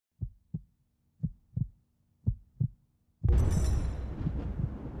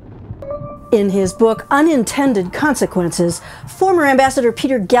In his book, Unintended Consequences, former Ambassador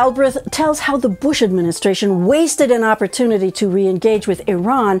Peter Galbraith tells how the Bush administration wasted an opportunity to re-engage with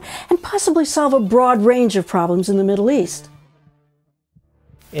Iran and possibly solve a broad range of problems in the Middle East.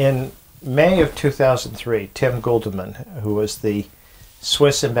 In May of 2003, Tim Guldemann, who was the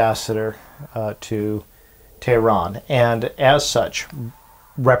Swiss ambassador to Tehran, and as such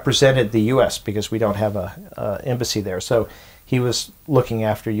represented the U.S. because we don't have an embassy there, so he was looking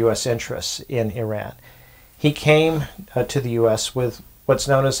after U.S. interests in Iran. He came to the U.S. with what's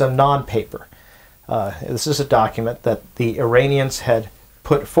known as a non-paper. This is a document that the Iranians had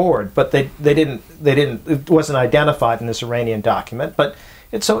put forward, but they didn't. It wasn't identified in this Iranian document. But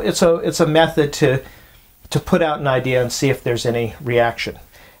it's a method to put out an idea and see if there's any reaction.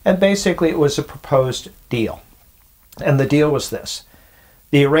 And basically, it was a proposed deal, and the deal was this.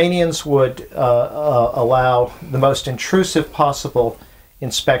 The Iranians would allow the most intrusive possible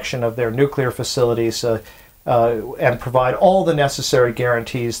inspection of their nuclear facilities and provide all the necessary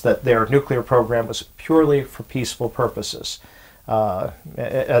guarantees that their nuclear program was purely for peaceful purposes,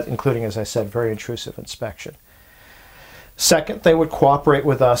 including, as I said, very intrusive inspection. Second, they would cooperate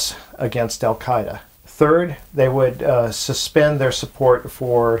with us against al-Qaeda. Third, they would suspend their support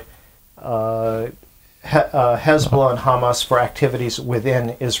for Hezbollah and Hamas for activities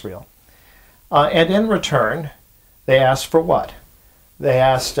within Israel. And in return, they asked for what? They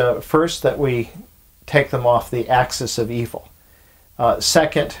asked first that we take them off the axis of evil.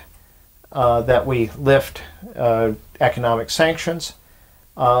 Second, that we lift economic sanctions.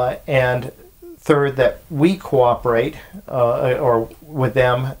 And third, that we cooperate or with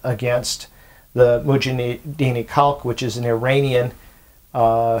them against the Mujahideen Khalq, which is an Iranian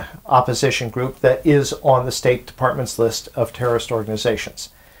opposition group that is on the State Department's list of terrorist organizations.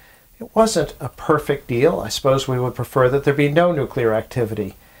 It wasn't a perfect deal. I suppose we would prefer that there be no nuclear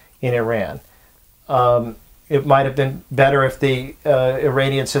activity in Iran. It might have been better if the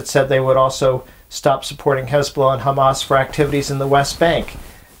Iranians had said they would also stop supporting Hezbollah and Hamas for activities in the West Bank,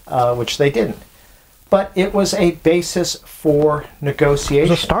 which they didn't. But it was a basis for negotiation.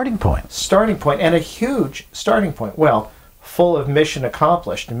 It was a starting point. Starting point, and a huge starting point. Well, full of mission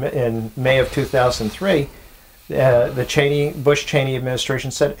accomplished. In May of 2003, the Bush-Cheney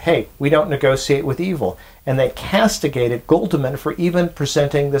administration said, hey, we don't negotiate with evil. And they castigated Guldemann for even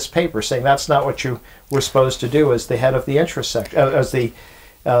presenting this paper, saying that's not what you were supposed to do as the head of the interest section, as the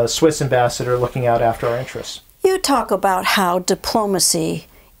Swiss ambassador looking out after our interests. You talk about how diplomacy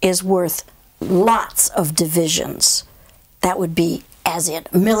is worth lots of divisions. That would be as in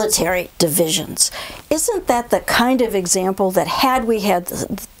military divisions. Isn't that the kind of example that had we had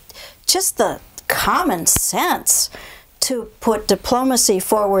just the common sense to put diplomacy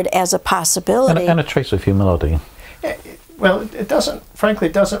forward as a possibility? And a trace of humility. Well, it doesn't, frankly,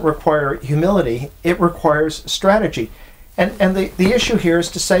 it doesn't require humility. It requires strategy. And the issue here is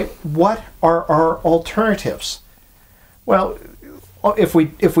to say, what are our alternatives? Well, if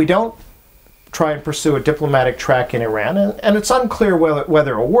we don't try and pursue a diplomatic track in Iran, and it's unclear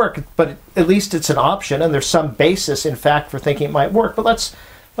whether it will work, but at least it's an option, and there's some basis, in fact, for thinking it might work. But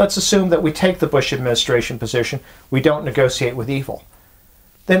let's assume that we take the Bush administration position, we don't negotiate with evil.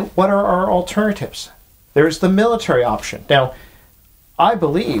 Then what are our alternatives? There's the military option. Now, I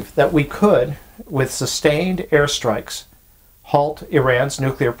believe that we could, with sustained airstrikes, halt Iran's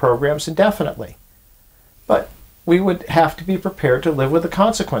nuclear programs indefinitely. But we would have to be prepared to live with the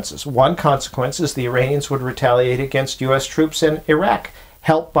consequences. One consequence is the Iranians would retaliate against U.S. troops in Iraq,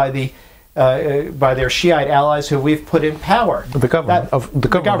 helped by their Shiite allies who we've put in power. The government of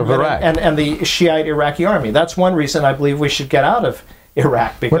Iraq. And the Shiite Iraqi army. That's one reason I believe we should get out of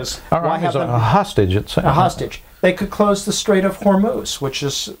Iraq, because why have them a hostage? A hostage. They could close the Strait of Hormuz, which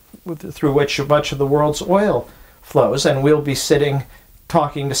is through which much of the world's oil flows, and we'll be sitting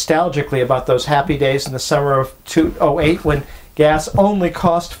talking nostalgically about those happy days in the summer of 2008 when gas only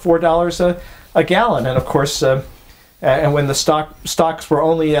cost $4 a gallon, and of course, and when the stocks were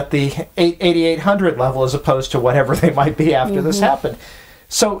only at the 8,800 level as opposed to whatever they might be after this happened.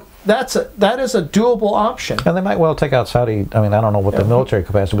 So that is a doable option. And they might well take out Saudi. I mean, I don't know what the military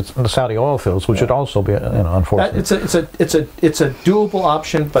capacity, but the Saudi oil fields, which would also be, unfortunate. It's a doable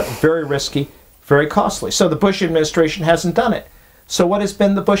option, but very risky, very costly. So the Bush administration hasn't done it. So what has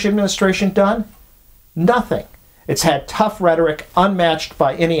been the Bush administration done? Nothing. It's had tough rhetoric unmatched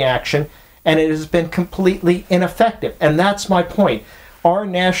by any action, and it has been completely ineffective. And that's my point. Our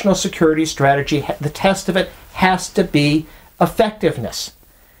national security strategy, the test of it has to be effectiveness.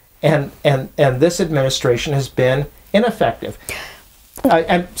 And this administration has been ineffective.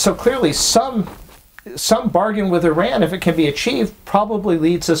 And so clearly some some bargain with Iran, if it can be achieved, probably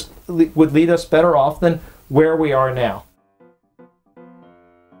would lead us better off than where we are now.